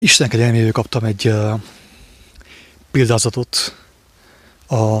Isten kegyelméből kaptam egy példázatot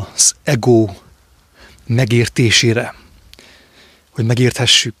az ego megértésére, hogy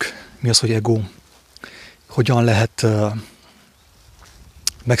megérthessük, mi az, hogy ego, hogyan lehet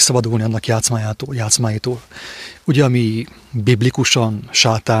megszabadulni annak játszmáitól. Ugye, ami biblikusan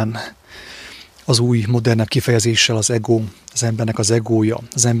sátán, az új, modernebb kifejezéssel az ego, az embernek az egója,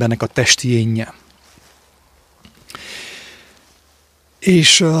 az embernek a testi énje.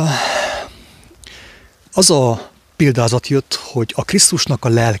 És az a példázat jött, hogy a Krisztusnak a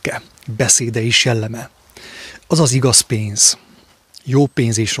lelke, beszéde és jelleme, az az igaz pénz. Jó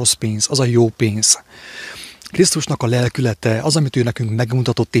pénz és rossz pénz, az a jó pénz. Krisztusnak a lelkülete, az, amit ő nekünk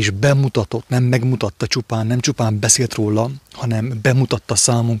megmutatott és bemutatott, nem megmutatta csupán, nem csupán beszélt róla, hanem bemutatta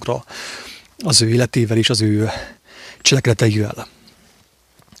számunkra az ő életével és az ő cselekedeteivel.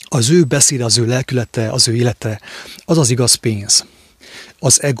 Az ő beszéde, az ő lelkülete, az ő élete, az az igaz pénz.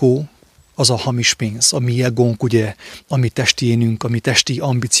 Az ego, az a hamis pénz, a mi egónk, ugye, a mi testi énünk, a mi testi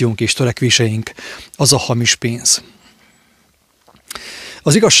ambíciónk és törekvéseink, az a hamis pénz.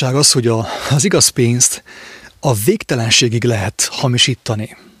 Az igazság az, hogy az igaz pénzt a végtelenségig lehet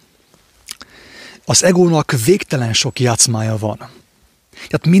hamisítani. Az egónak végtelen sok játszmája van.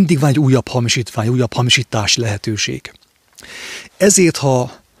 Tehát mindig van egy újabb hamisítvány, újabb hamisítási lehetőség. Ezért,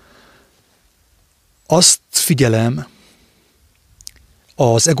 ha azt figyelem,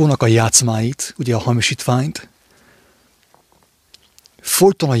 az egónak a játszmáit, ugye a hamisítványt,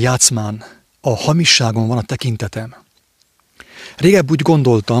 folyton a játszmán, a hamisságon van a tekintetem. Régebb úgy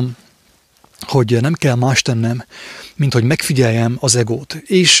gondoltam, hogy nem kell más tennem, mint hogy megfigyeljem az egót.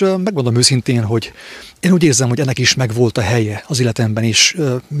 És megmondom őszintén, hogy én úgy érzem, hogy ennek is megvolt a helye az életemben, és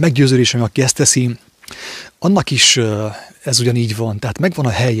meggyőződésem, aki ezt teszi, annak is ez ugyanígy van. Tehát megvan a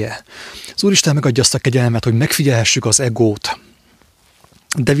helye. Az Úristen megadja azt a kegyelmet, hogy megfigyelhessük az egót.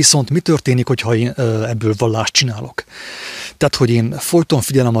 De viszont mi történik, hogyha én ebből vallást csinálok? Tehát, hogy én folyton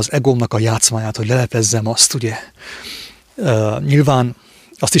figyelem az egómnak a játszmáját, hogy lelepezzem azt, ugye? Nyilván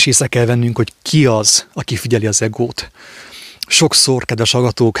azt is észre kell vennünk, hogy ki az, aki figyeli az egót. Sokszor, kedves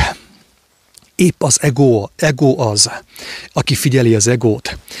hallgatók, épp az ego az, aki figyeli az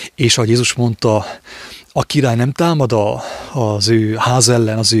egót. És ahogy Jézus mondta, a király nem támad az ő ház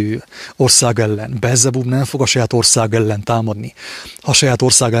ellen, az ő ország ellen. Beelzebub nem fog a saját ország ellen támadni. Ha a saját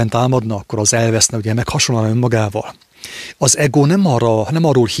ország ellen támadna, akkor az elveszne, ugye, meg hasonlóan önmagával. Az ego nem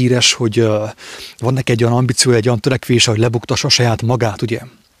arról híres, hogy van neki egy olyan ambíció, egy olyan törekvése, hogy lebuktassa saját magát, ugye.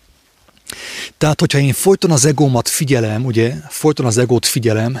 Tehát, hogyha én folyton az egómat figyelem, ugye, folyton az egót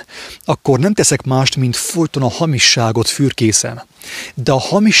figyelem, akkor nem teszek mást, mint folyton a hamisságot fürkészem. De a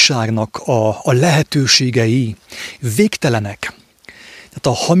hamisságnak a lehetőségei végtelenek.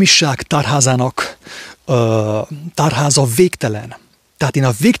 Tehát a hamisság tárháza végtelen. Tehát én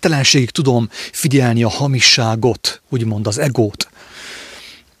a végtelenségig tudom figyelni a hamisságot, úgymond az egót.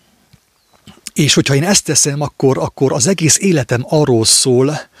 És hogyha én ezt teszem, akkor az egész életem arról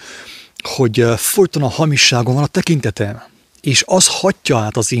szól, hogy folyton a hamisságon van a tekintetem, és az hatja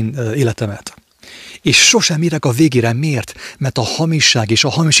át az én életemet. És sosem érek a végére. Miért? Mert a hamisság és a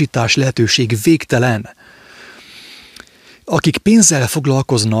hamisítás lehetőség végtelen. Akik pénzzel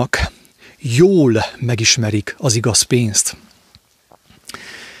foglalkoznak, jól megismerik az igaz pénzt.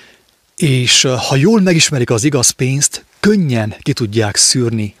 És ha jól megismerik az igaz pénzt, könnyen ki tudják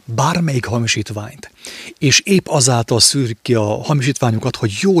szűrni bármelyik hamisítványt. És épp azáltal szűrik ki a hamisítványokat,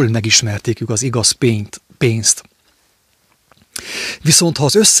 hogy jól megismerték az igaz pénzt. Viszont ha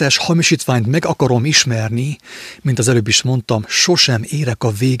az összes hamisítványt meg akarom ismerni, mint az előbb is mondtam, sosem érek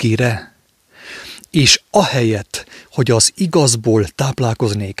a végére. És ahelyett, hogy az igazból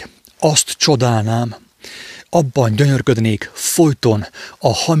táplálkoznék, azt csodálnám, abban gyönyörködnék, folyton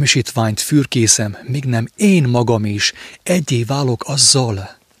a hamisítványt fürkészem, míg nem én magam is egyé válok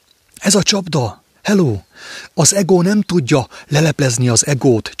azzal. Ez a csapda. Hello! Az ego nem tudja leleplezni az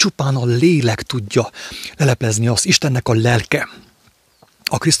egót, csupán a lélek tudja leleplezni azt, Istennek a lelke.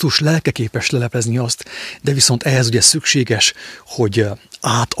 A Krisztus lelke képes leleplezni azt, de viszont ehhez ugye szükséges, hogy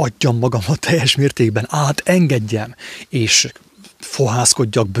átadjam magamat teljes mértékben, átengedjem, és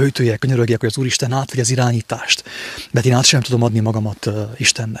fohászkodjak, böjtöljek, könyörögjek, hogy az Úristen átvegye az irányítást, mert én át sem tudom adni magamat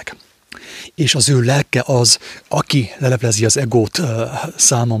Istennek. És az ő lelke az, aki leleplezi az egót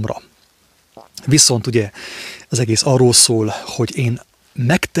számomra. Viszont ugye az egész arról szól, hogy én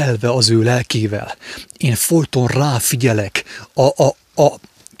megtelve az ő lelkével, én folyton ráfigyelek, a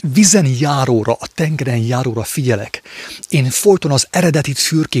vízen járóra, a tengeren járóra figyelek. Én folyton az eredetit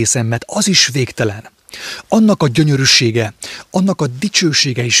fürkészem, mert az is végtelen. Annak a gyönyörűsége, annak a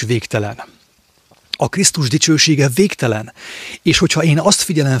dicsősége is végtelen. A Krisztus dicsősége végtelen. És hogyha én azt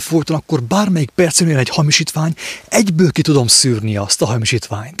figyelem folyton, akkor bármelyik percen jön egy hamisítvány, egyből ki tudom szűrni azt a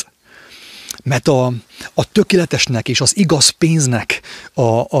hamisítványt. Mert a tökéletesnek és az igaz pénznek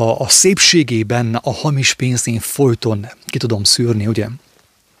a szépségében a hamis pénzt én folyton ki tudom szűrni, ugye?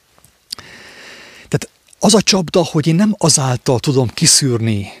 Tehát az a csapda, hogy én nem azáltal tudom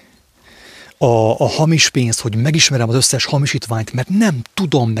kiszűrni a hamis pénzt, hogy megismerem az összes hamisítványt, mert nem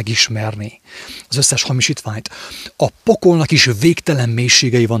tudom megismerni az összes hamisítványt. A pokolnak is végtelen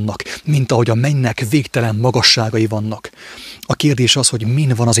mélységei vannak, mint ahogy a mennynek végtelen magasságai vannak. A kérdés az, hogy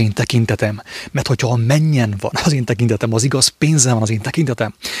min van az én tekintetem, mert hogyha a mennyen van az én tekintetem, az igaz pénzen van az én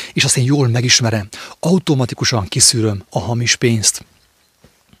tekintetem, és azt én jól megismerem, automatikusan kiszűröm a hamis pénzt.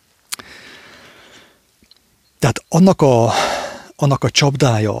 Tehát annak a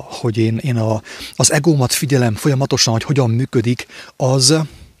csapdája, hogy én az egómat figyelem folyamatosan, hogy hogyan működik, az,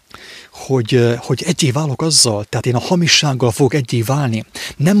 hogy egyé válok azzal. Tehát én a hamissággal fogok egyé válni.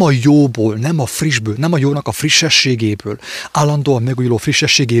 Nem a jóból, nem a frissből, nem a jónak a frissességéből, állandóan megújuló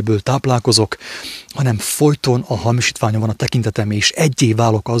frissességéből táplálkozok, hanem folyton a hamisítványon van a tekintetem, és egyé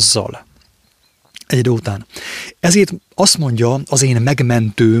válok azzal. Egy idő után. Ezért azt mondja az én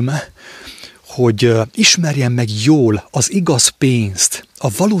megmentőm, hogy ismerjem meg jól az igaz pénzt, a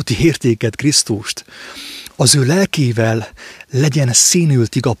valódi értéket, Krisztust, az ő lelkével legyen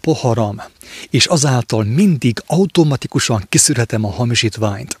színültig a poharam, és azáltal mindig automatikusan kiszűrhetem a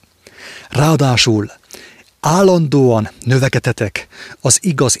hamisítványt. Ráadásul állandóan növekedhetek az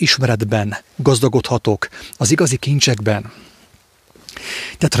igaz ismeretben, gazdagodhatok az igazi kincsekben.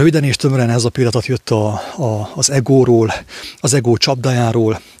 Tehát röviden és tömören ez a példádat jött az egóról, az egó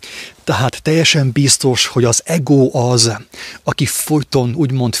csapdájáról. Tehát teljesen biztos, hogy az egó az, aki folyton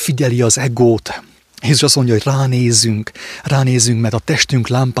úgymond figyeli az egót. Jézus azt mondja, hogy ránézzünk, mert a testünk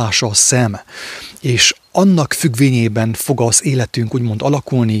lámpása a szem, és annak függvényében fog az életünk úgymond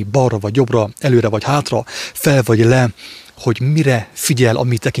alakulni, balra vagy jobbra, előre vagy hátra, fel vagy le, hogy mire figyel a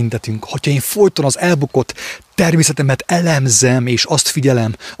mi tekintetünk. Hogyha én folyton az elbukott természetemet elemzem, és azt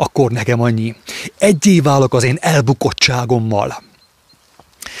figyelem, akkor nekem annyi. Egyé válok az én elbukottságommal.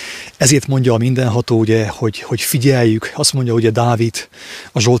 Ezért mondja a mindenható, ugye, hogy figyeljük, azt mondja ugye Dávid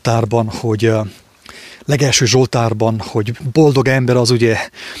a Zsoltárban, hogy legelső Zsoltárban, hogy boldog ember az ugye,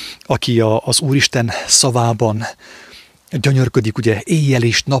 aki az Úristen szavában gyönyörködik, ugye éjjel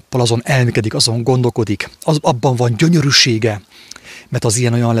és nappal azon elmélkedik, azon gondolkodik. Abban van gyönyörűsége, mert az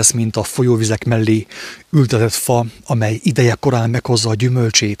ilyen olyan lesz, mint a folyóvizek mellé ültetett fa, amely ideje korán meghozza a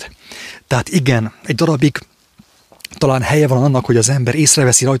gyümölcsét. Tehát igen, egy darabig talán helye van annak, hogy az ember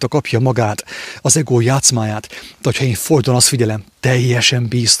észreveszi rajta, kapja magát, az egó játszmáját, de hogyha én folyton azt figyelem, teljesen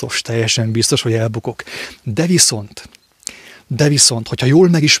biztos, hogy elbukok. De viszont, hogyha jól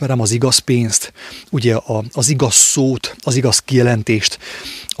megismerem az igaz pénzt, ugye az igaz szót, az igaz kijelentést,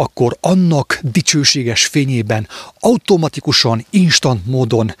 akkor annak dicsőséges fényében automatikusan, instant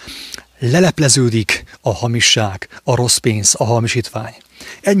módon lelepleződik a hamisság, a rossz pénz, a hamisítvány.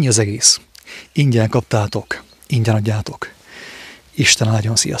 Ennyi az egész. Ingyen kaptátok, ingyen adjátok. Isten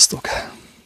áldjon, sziasztok!